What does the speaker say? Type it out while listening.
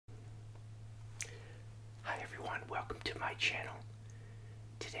to my channel.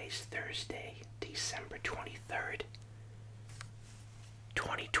 Today's Thursday, December 23rd,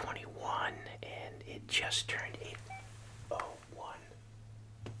 2021, and it just turned 8:01.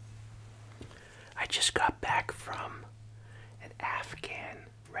 I just got back from an Afghan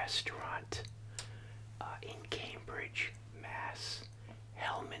restaurant in Cambridge, Mass.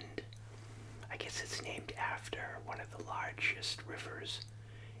 Helmand. I guess it's named after one of the largest rivers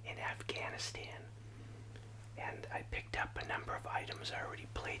in Afghanistan. And I picked up a number of items. I already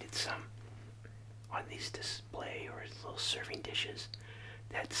plated some on these display or little serving dishes.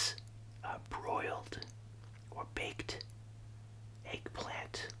 That's broiled or baked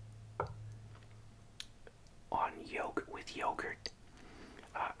eggplant on yogurt with yogurt.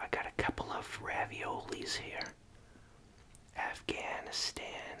 I got a couple of raviolis here.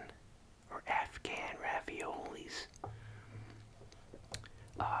 Afghanistan or Afghan raviolis.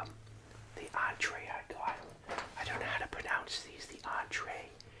 The entree I got, I don't know how to pronounce these. The entree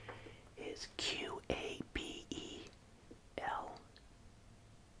is Qabelee.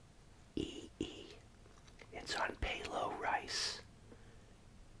 It's on palo rice,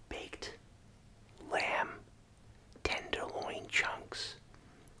 baked lamb tenderloin chunks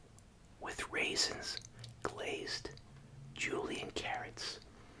with raisins, glazed julienne carrots.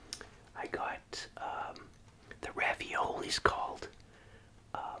 I got the raviolis called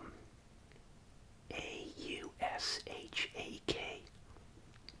Aushak,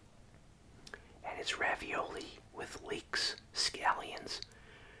 and it's ravioli with leeks, scallions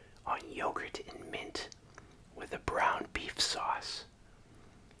on yogurt and mint with a brown beef sauce,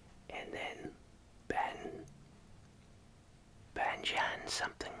 and then banjan,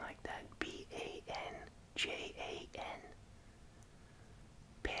 something like that, Banjan,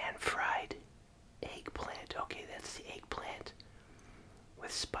 pan-fried eggplant. Okay, that's the eggplant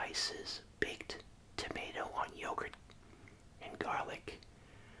with spices, baked tomato on yogurt and garlic.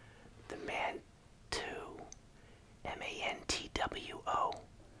 The Mantwo,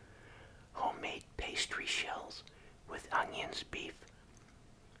 homemade pastry shells with onions, beef,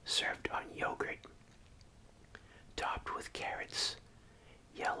 served on yogurt, topped with carrots,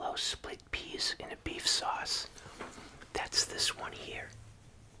 yellow split peas in a beef sauce. That's this one here.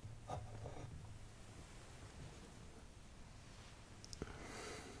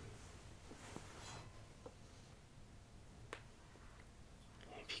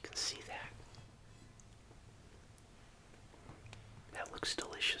 If you can see that. That looks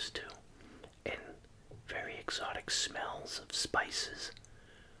delicious too. And very exotic smells of spices.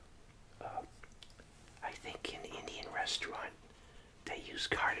 I think in Indian restaurant they use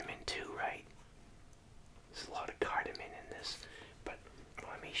cardamom too, right? There's a lot of cardamom in this, but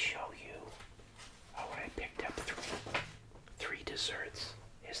let me show you what I picked up. Three desserts.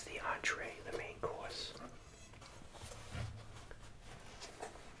 Is the entree, the main course.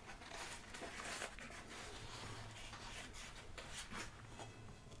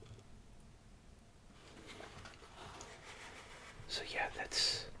 So yeah,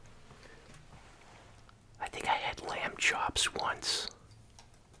 I think I had lamb chops once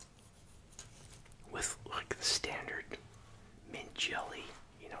with like the standard mint jelly,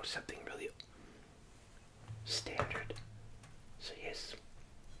 something really standard. So here's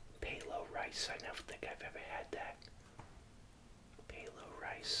palo rice. I don't think I've ever had that. Palo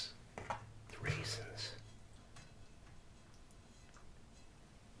rice, raisins.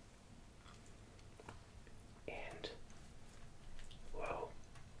 And, whoa,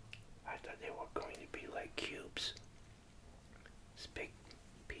 I thought they were going to be like cubes. This big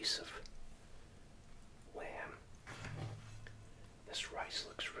piece of lamb. This rice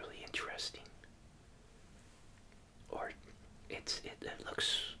looks really interesting. Or it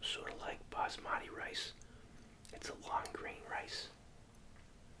looks sort of like basmati rice. It's a long grain rice.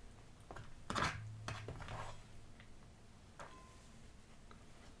 I'm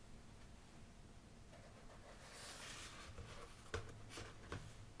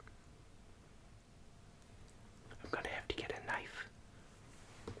gonna have to get a knife.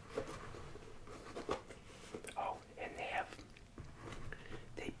 Oh, and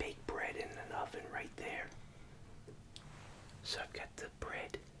they bake bread in an oven right there. So I've got the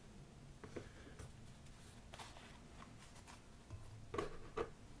bread.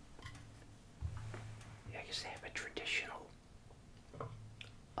 Yeah, I guess they have a traditional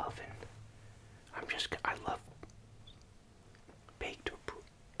oven. I love baked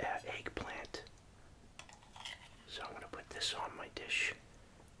eggplant. So I'm gonna put this on my dish.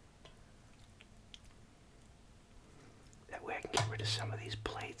 That way I can get rid of some of these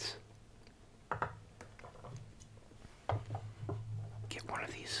plates. Get one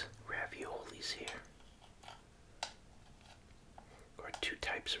of these raviolis here.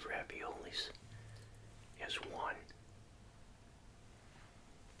 types of raviolis. Here's one.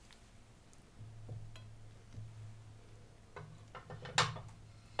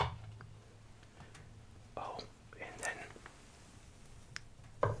 Oh, and then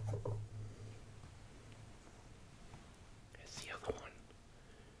here's the other one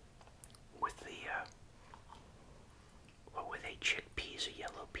with the, what were they, chickpeas or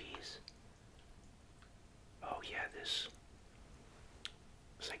yellow peas? Oh yeah, this,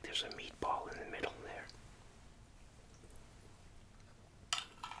 it's like there's a meatball in the middle there.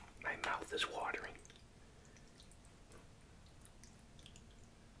 My mouth is watering.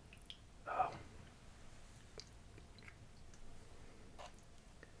 Oh.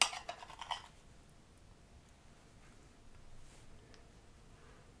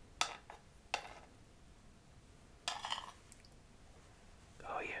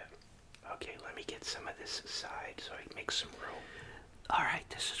 Oh yeah. Okay, let me get some of this aside so I can make some room. Alright,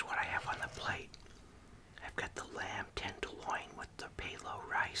 this is what I have on the plate. I've got the lamb tenderloin with the palo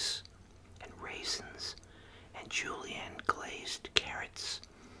rice and raisins and julienne glazed carrots.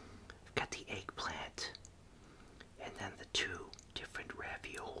 I've got the eggplant and then the two different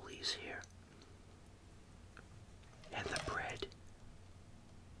raviolis here and the bread.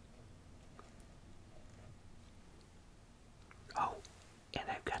 Oh, and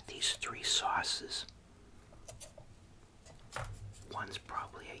I've got these three sauces. One's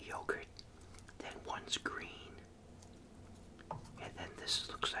probably a yogurt, then one's green, and then this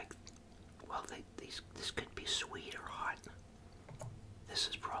looks like, well, this could be sweet or hot. This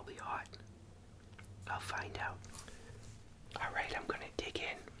is probably hot. I'll find out. Alright, I'm gonna dig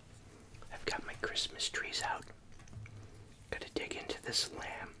in. I've got my Christmas trees out. Gotta dig into this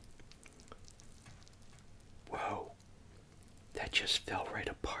lamb. Whoa, that just fell right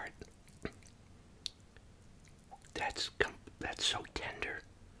apart. That's so tender.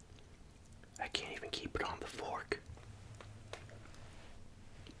 I can't even keep it on the fork.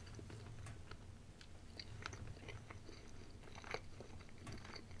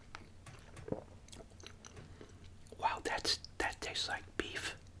 Wow, that tastes like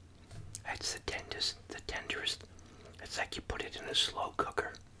beef. That's the tenderest. It's like you put it in a slow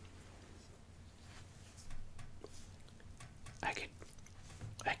cooker. I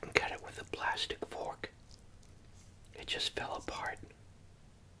can cut it with a plastic fork. It just fell apart.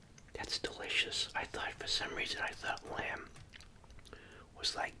 That's delicious. I thought for some reason lamb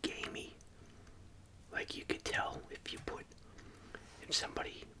was like gamey. Like you could tell if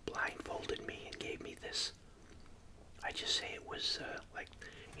somebody blindfolded me and gave me this. I just say it was like,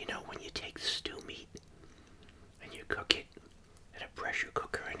 you know, when you take stew meat and you cook it in a pressure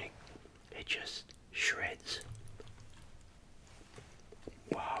cooker and it just shreds.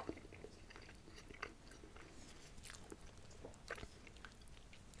 Wow.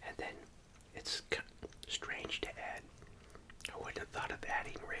 And then it's strange to add. I wouldn't have thought of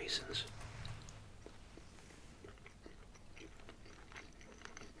adding raisins.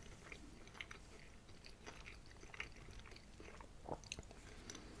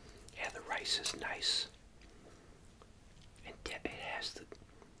 Yeah, the rice is nice. And it has the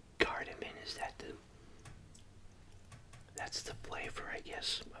cardamom. That's the flavor, I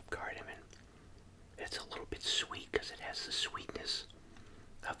guess, of cardamom. It's a little bit sweet because it has the sweetness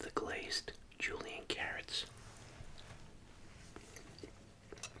of the glazed julienne carrots.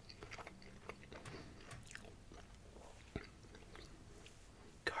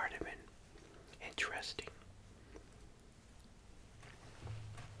 Cardamom. Interesting.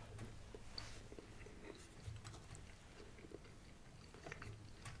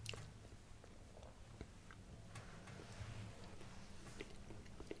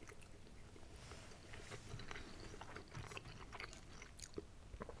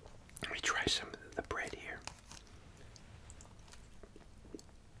 Let me try some of the bread here.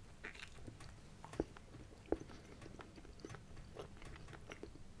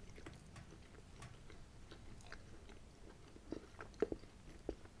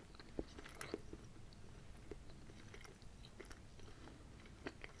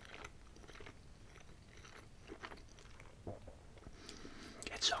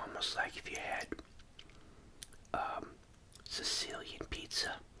 It's almost like if you had Sicilian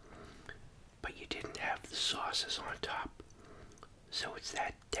pizza, but you didn't have the sauces on top. So it's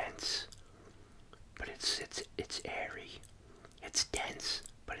that dense, but it's airy. It's dense,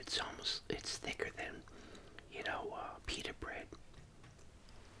 but it's thicker than, pita bread.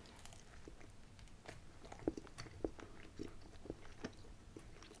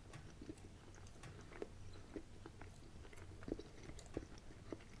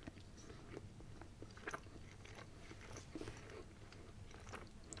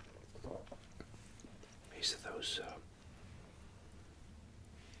 These are those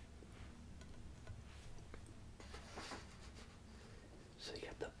so you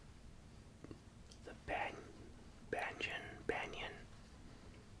got the banyan.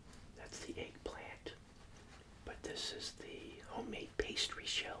 That's the eggplant. But this is the homemade pastry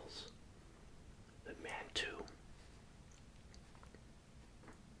shells. The mantou.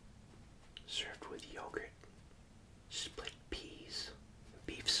 Served with yogurt, split peas,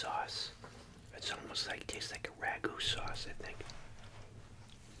 beef sauce. It's almost like, tastes like a ragu sauce, I think.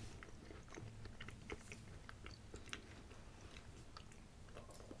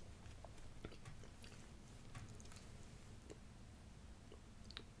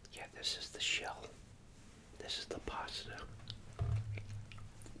 Yeah, this is the shell. This is the pasta.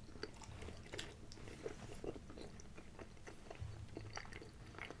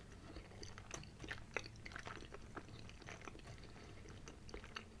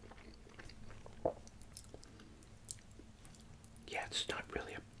 Yeah, it's not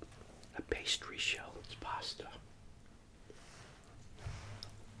really a pastry shell, it's pasta.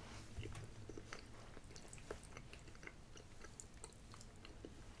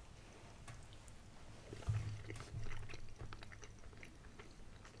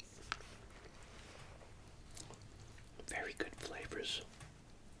 Very good flavors.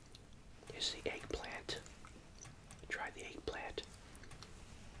 Here's the eggplant. Try the eggplant.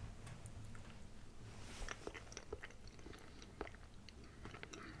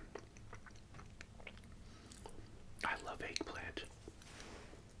 I love eggplant.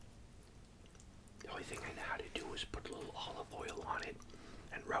 The only thing I know how to do is put a little olive oil on it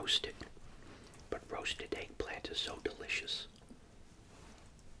and roast it. But roasted eggplant is so delicious.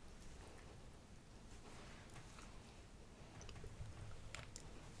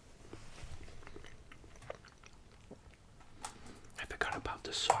 I forgot about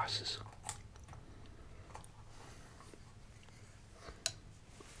the sauces.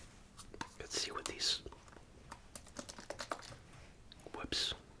 Let's see what these.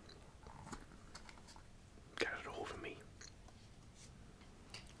 Whoops. Got it over me.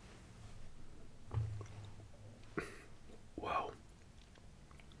 Whoa.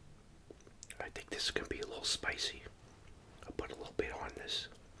 I think this is going to be a little spicy. I'll put a little bit on this.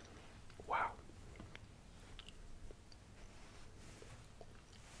 Wow.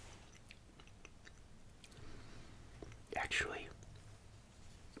 Actually,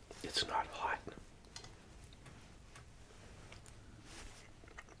 it's not hot.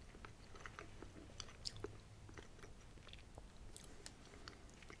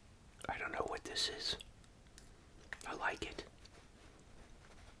 I don't know what this is. I like it.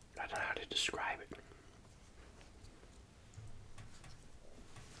 I don't know how to describe it.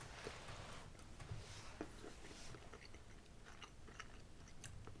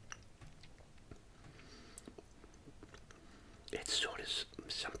 It's sort of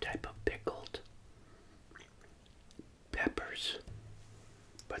some type of pickled peppers,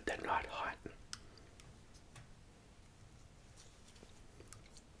 but they're not hot.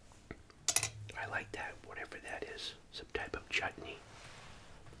 I like that, whatever that is, some type of chutney.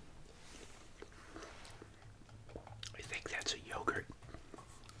 I think that's a yogurt.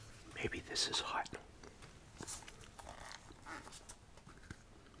 Maybe this is hot.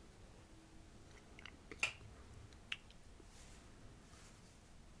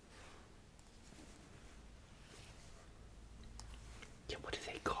 Yeah, what do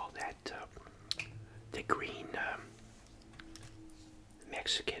they call that? The green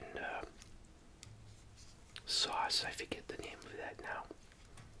Mexican sauce. I forget the name of that now.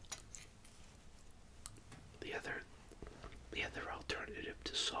 The other alternative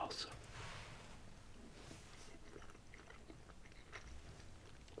to salsa.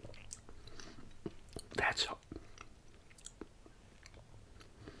 That's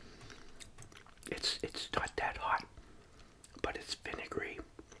it's not that hot, but it's vinegary.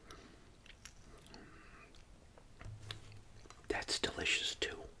 That's delicious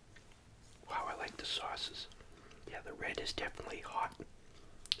too. Wow, I like the sauces. Yeah, the red is definitely hot,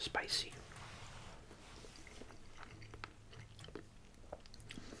 spicy.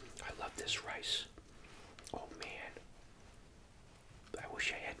 I love this rice. Oh man, I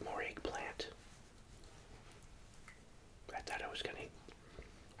wish I had more eggplant. I thought I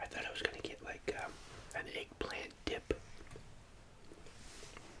was gonna get like an eggplant dip.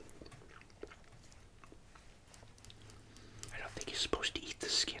 I don't think you're supposed to eat the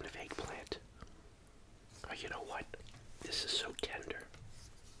skin of eggplant. Oh, you know what? This is so tender.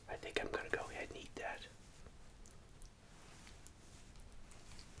 I think I'm gonna go ahead and eat that.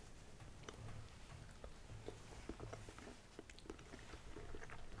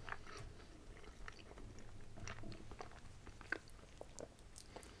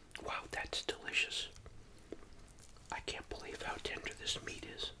 delicious. I can't believe how tender this meat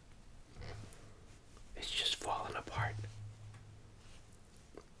is. It's just falling apart.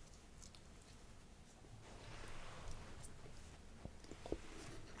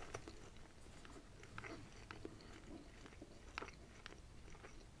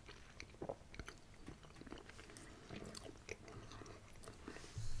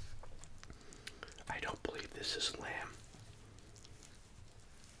 I don't believe this is lamb.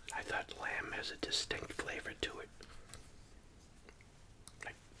 I thought lamb has a distinct flavor to it.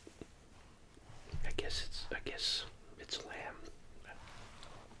 I guess it's lamb.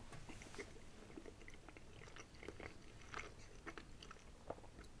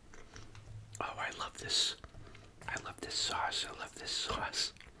 Oh, I love this. I love this sauce. I love this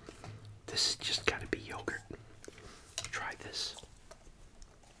sauce. This has just got to be yogurt. Try this.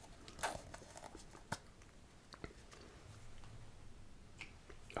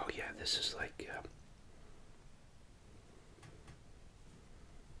 Oh yeah, this is like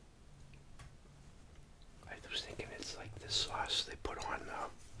I was thinking it's like this sauce they put on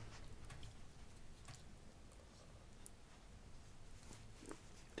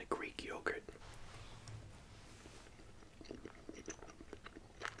the Greek yogurt.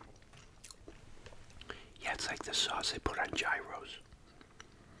 Yeah, it's like the sauce they put on gyros.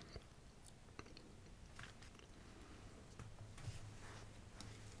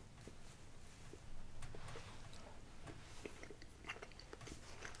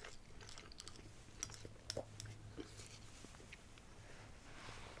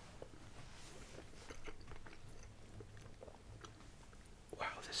 Wow,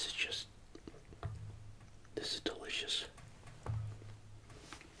 this is delicious.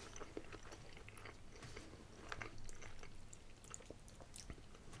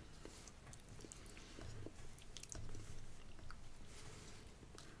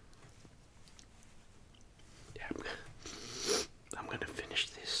 Yeah, I'm gonna finish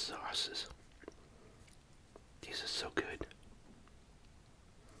these sauces. These are so good.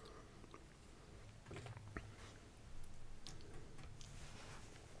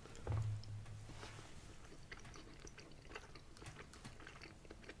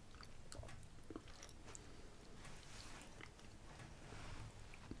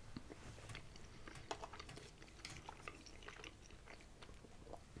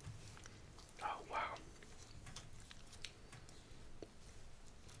 Oh wow.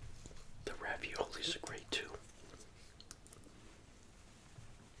 The raviolis are great too.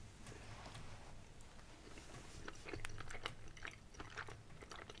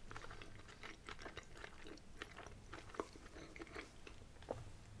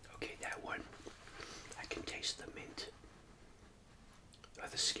 Okay, that one, I can taste the mint. Or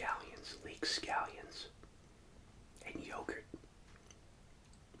the scallions, leek scallions, and yogurt.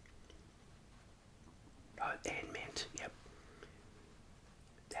 And mint, yep.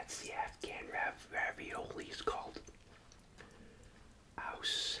 That's the Afghan raviolis called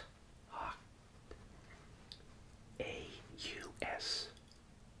Aus Aushak.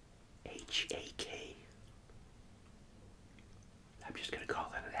 I'm just gonna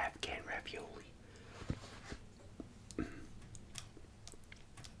call that an Afghan ravioli.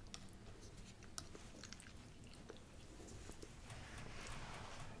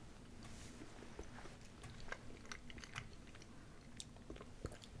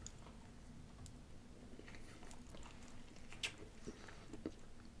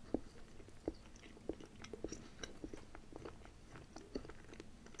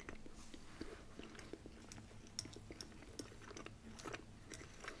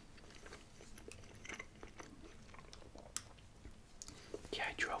 Yeah,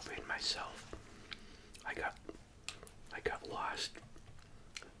 I drove in myself. I got lost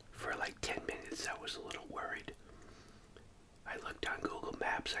for like 10 minutes. I was a little worried. I looked on Google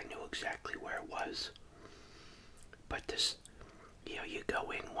Maps. I knew exactly where it was. But this, you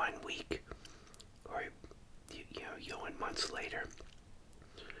go in 1 week, or you go in months later,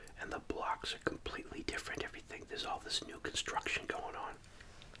 and the blocks are completely different. Everything, there's all this new construction going on.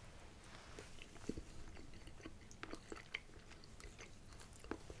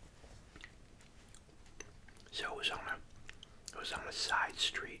 So it was on a side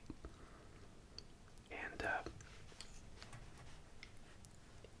street, and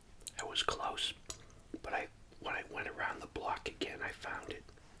I was close, but when I went around the block again, I found it.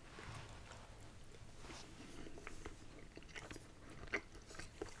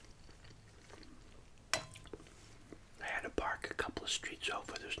 I had to park a couple of streets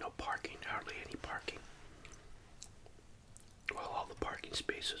over. There's no parking, hardly any parking. Well, all the parking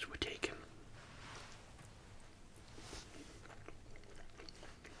spaces were taken.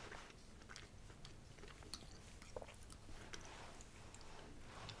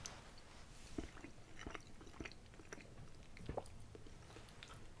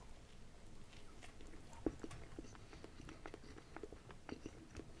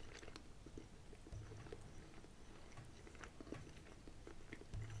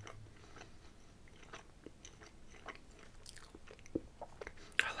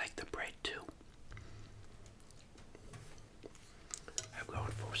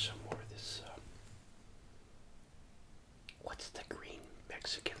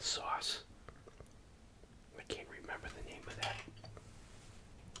 Mexican sauce. I can't remember the name of that.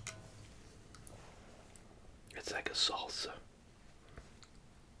 It's like a salsa.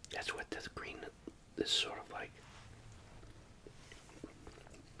 That's what this green is sort of like.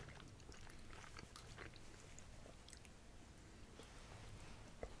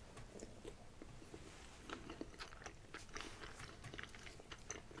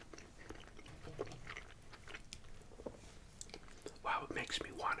 Wow, it makes me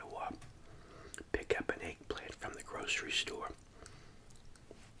want to pick up an eggplant from the grocery store.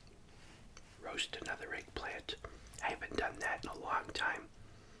 Roast another eggplant. I haven't done that in a long time.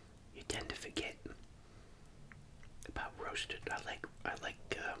 You tend to forget about roasted. I like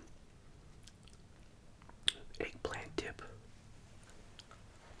eggplant dip.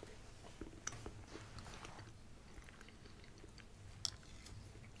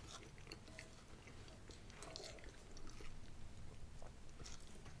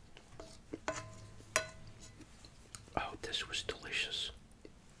 Oh, this was delicious.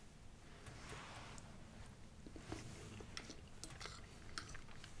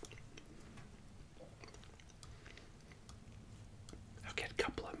 I'll get a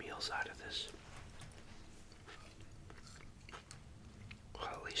couple of meals out of this. Well,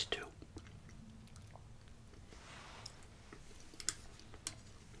 at least two.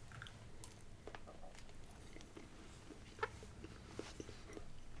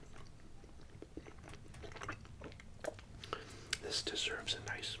 This deserves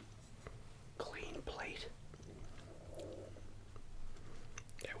a nice clean plate.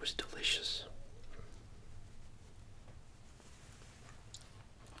 It was delicious.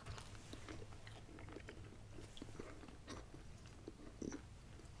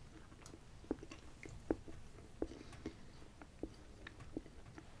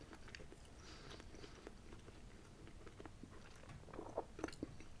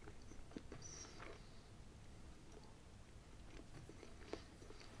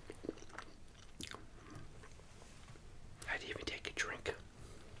 I'd even take a drink.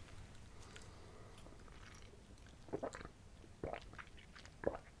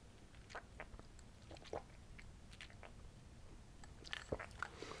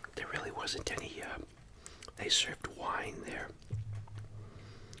 There really wasn't any, they served wine there.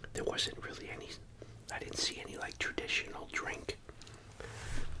 There wasn't really any, I didn't see any like traditional drink.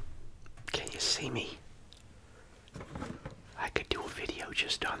 Can you see me? I could do a video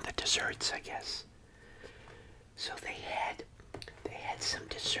just on the desserts, I guess. So they had some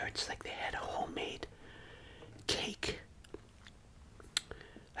desserts, like they had a homemade cake,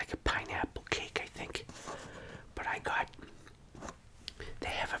 like a pineapple cake, I think. But they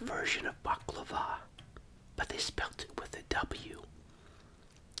have a version of baklava, but they spelt it with a W,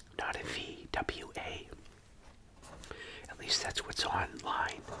 not a V, W-A. At least that's what's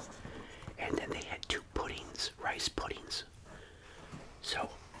online. And then they had two puddings, rice puddings. So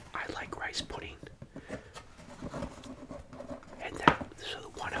I like rice pudding. And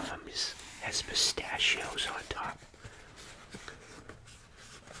so one of them has pistachios on top.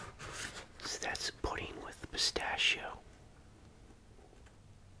 So that's a pudding with pistachio.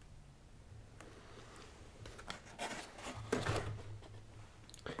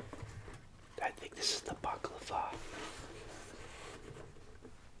 I think this is the baklava.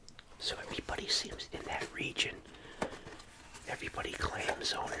 So everybody seems in that region, everybody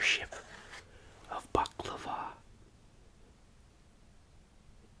claims ownership of baklava.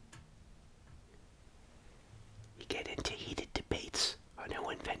 You get into heated debates on who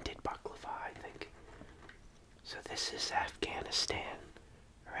invented baklava, I think. So this is Afghanistan,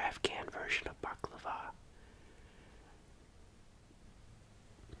 or Afghan version of baklava.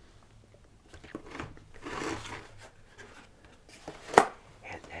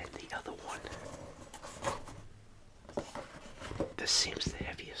 And then the other one. This seems the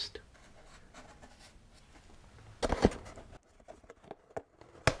heaviest.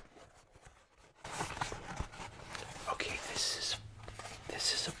 Okay, this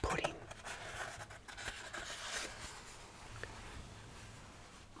is a pudding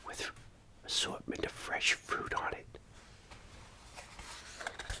with assortment of fresh fruit on it.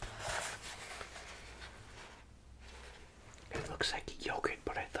 It looks like yogurt,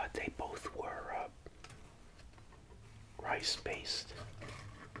 but I thought they both were rice-based.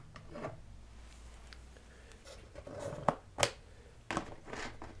 I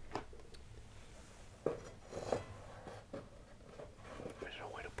don't know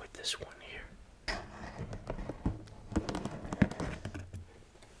where to put this one here.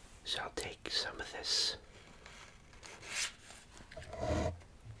 So I'll take some of this.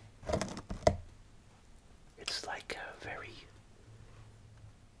 It's like a very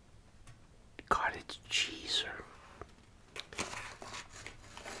added cheese.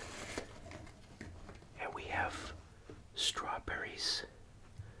 And we have strawberries,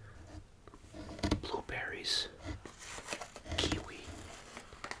 blueberries, kiwi.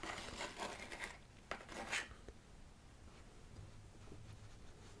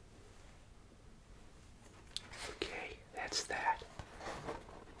 Okay, that's that.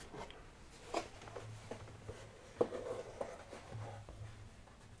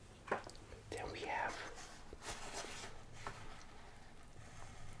 Then we have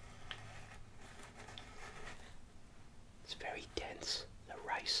it's very dense, the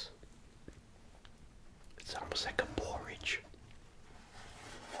rice. It's almost like a porridge.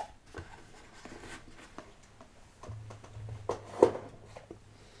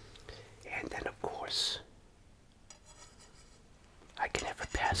 And then of course, I can never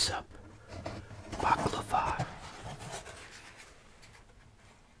pass up baklava.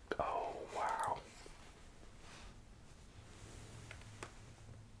 Oh, wow.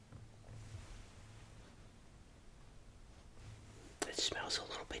 It smells a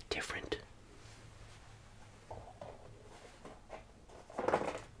little bit different.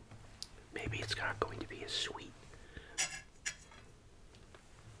 Maybe it's not going to be as sweet.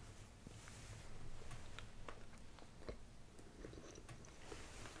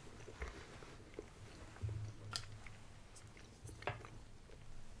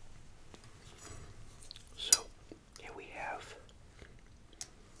 So here we have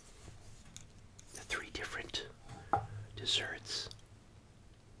the three different desserts.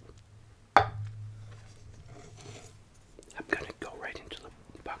 I'm gonna go right into the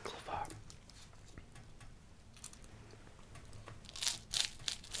baklava.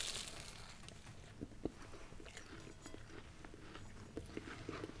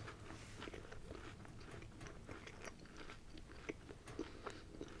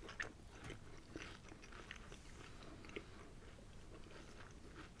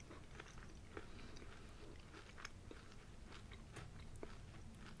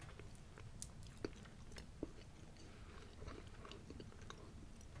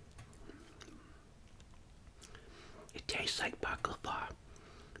 It tastes like baklava,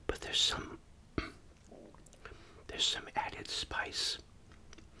 but there's some added spice,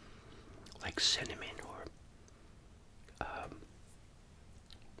 like cinnamon or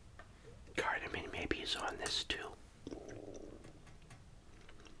cardamom maybe is on this too.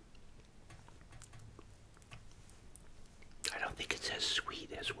 I don't think it's as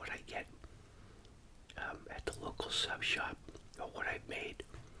sweet as what I get at the local sub shop or what I've made.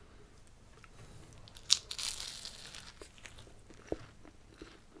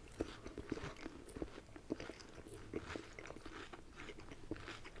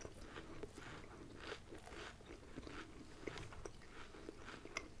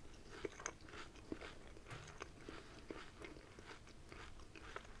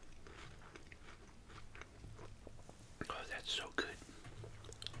 Oh, that's so good.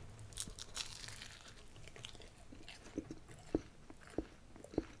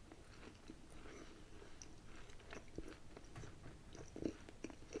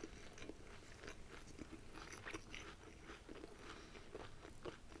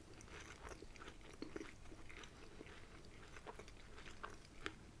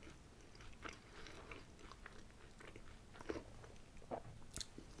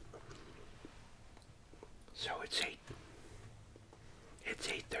 So it's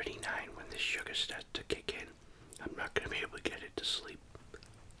 8:39 when the sugar starts to kick in. I'm not gonna be able to get it to sleep.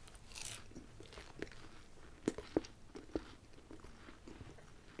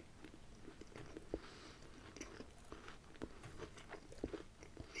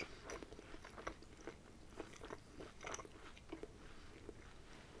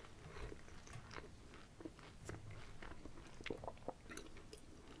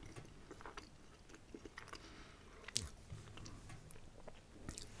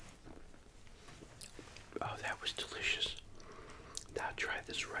 Oh, that was delicious. Now try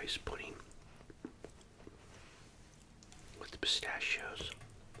this rice pudding with the pistachios.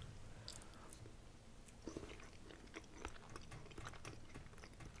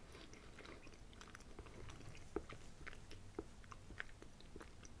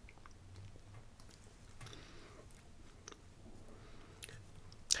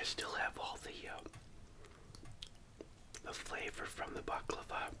 I still have all the flavor from the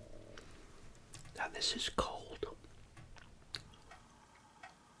baklava. Now this is cold.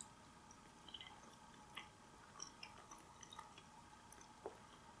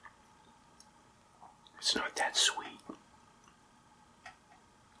 It's not that sweet.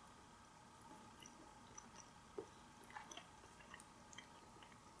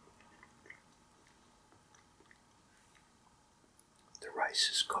 The rice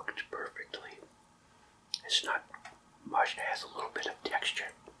is cooked perfectly. It's not much, it has a little bit of texture.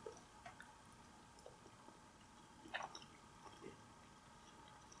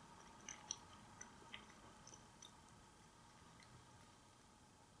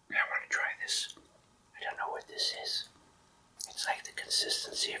 I want to try this. I don't know what this is. It's like the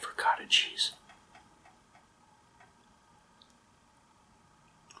consistency of ricotta cheese.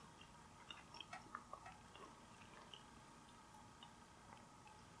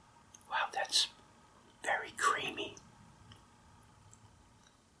 Wow, that's very creamy.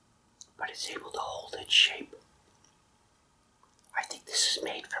 But it's able to hold its shape. I think this is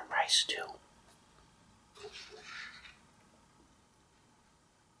made from rice too.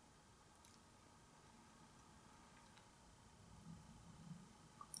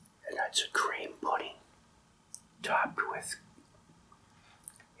 And that's a cream pudding topped with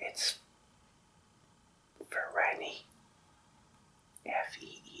its Ferreni,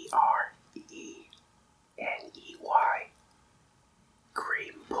 F-E-E-R-E-N-E-Y,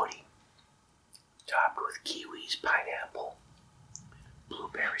 cream pudding topped with kiwis, pineapple,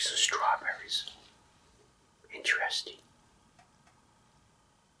 blueberries, and strawberries. Interesting.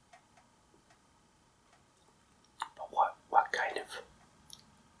 But what kind of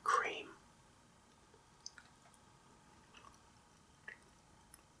cream?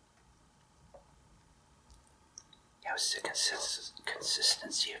 That was the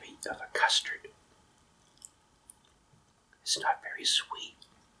consistency of a custard. It's not very sweet.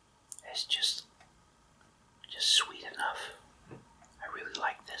 It's just sweet enough. I really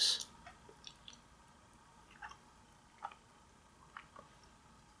like this.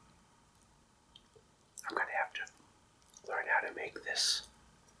 I'm gonna have to learn how to make this.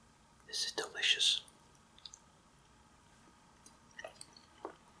 This is delicious.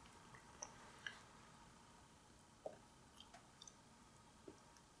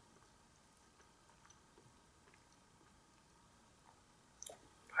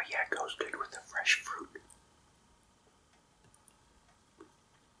 Oh yeah, it goes good with the fresh fruit.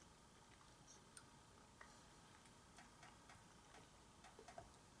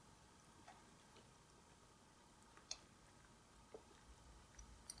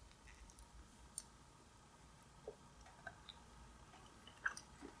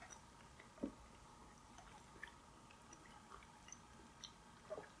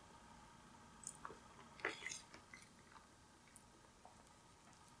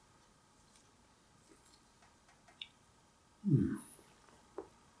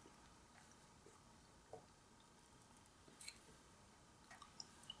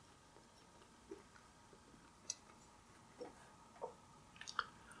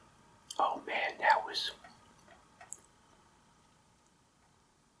 Oh man, that was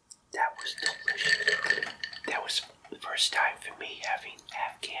delicious. That was the first time for me having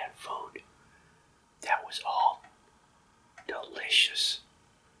Afghan food. That was all delicious.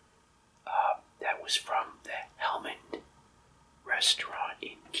 That was from the Helmand restaurant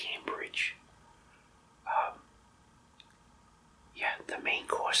in Cambridge. Yeah, the main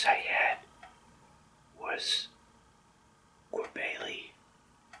course I had was Quabeli,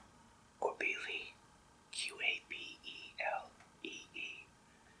 Q-A-B-E-L-E-E.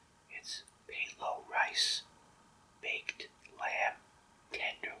 It's palo rice, baked lamb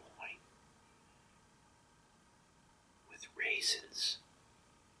tenderloin with raisins,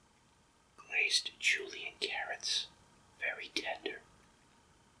 glazed julienne carrots, very tender.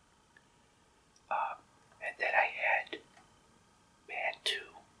 And then I had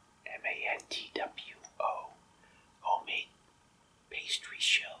mantu, M-A-N-T-W-O, homemade pastry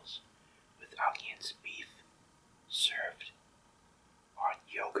shells with onions, beef, served on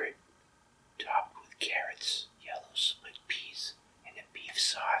yogurt, topped with carrots, yellow split peas, and a beef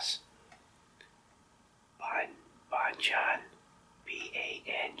sauce. Banjan,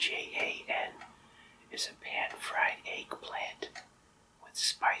 B-A-N-J-A-N, is a pan-fried eggplant with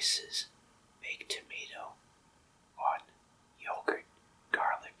spices, baked tomato, on yogurt,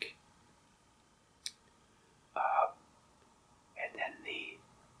 garlic. And then the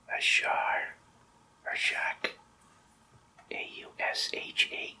Ashak,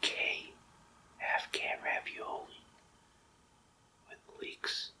 A-U-S-H-A-K, Afghan ravioli with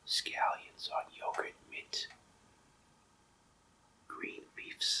leeks, scallions on yogurt, mint, green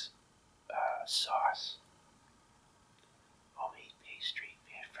beef's sauce, homemade pastry,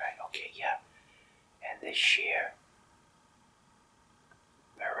 pan fried. Okay, yeah. And the sheer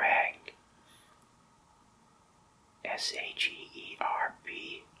meringue,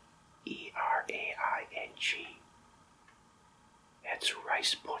 S-H-E-E-R-B-E-R-A-I-N-G. That's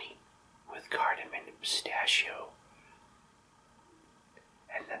rice pudding with cardamom and pistachio.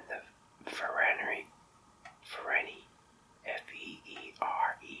 And then the Fereny, F-E-E-R-E-N-E-Y,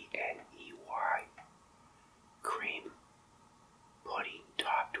 cream pudding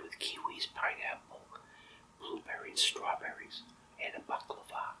topped with kiwis, pineapple, blueberries, strawberries, and a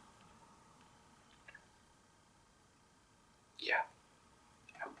baklava. Yeah,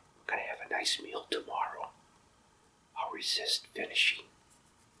 I'm gonna have a nice meal tomorrow. I'll resist finishing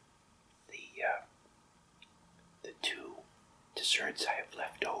the two desserts I have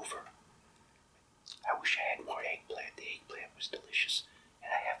left over. I wish I had more eggplant. The eggplant was delicious.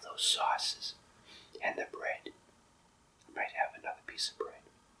 And I have those sauces and the bread. I might have another piece of bread.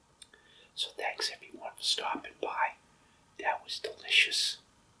 So thanks everyone for stopping by. That was delicious.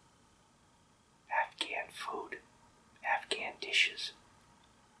 Afghan food. Afghan dishes.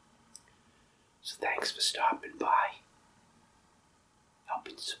 So thanks for stopping by.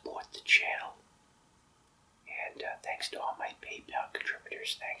 Helping support the channel. And thanks to all my PayPal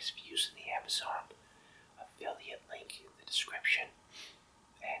contributors. Thanks for using the Amazon affiliate link in the description.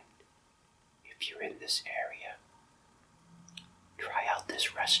 And if you're in this area, try out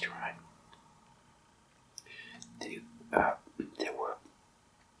this restaurant.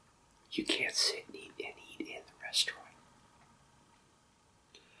 You can't sit and eat in the restaurant.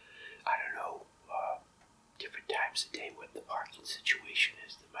 I don't know, different times of day what the parking situation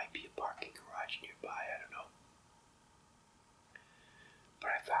is. There might be a parking garage nearby, I don't know.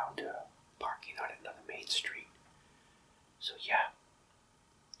 But I found parking on another main street. So yeah,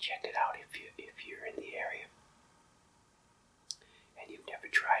 check it out if you're in the area. And you've never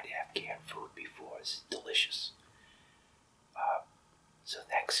tried Afghan food before. It's delicious. So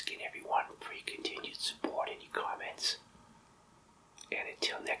thanks again everyone for your continued support and your comments. And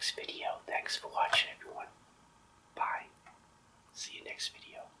until next video, thanks for watching everyone. Bye. See you next video.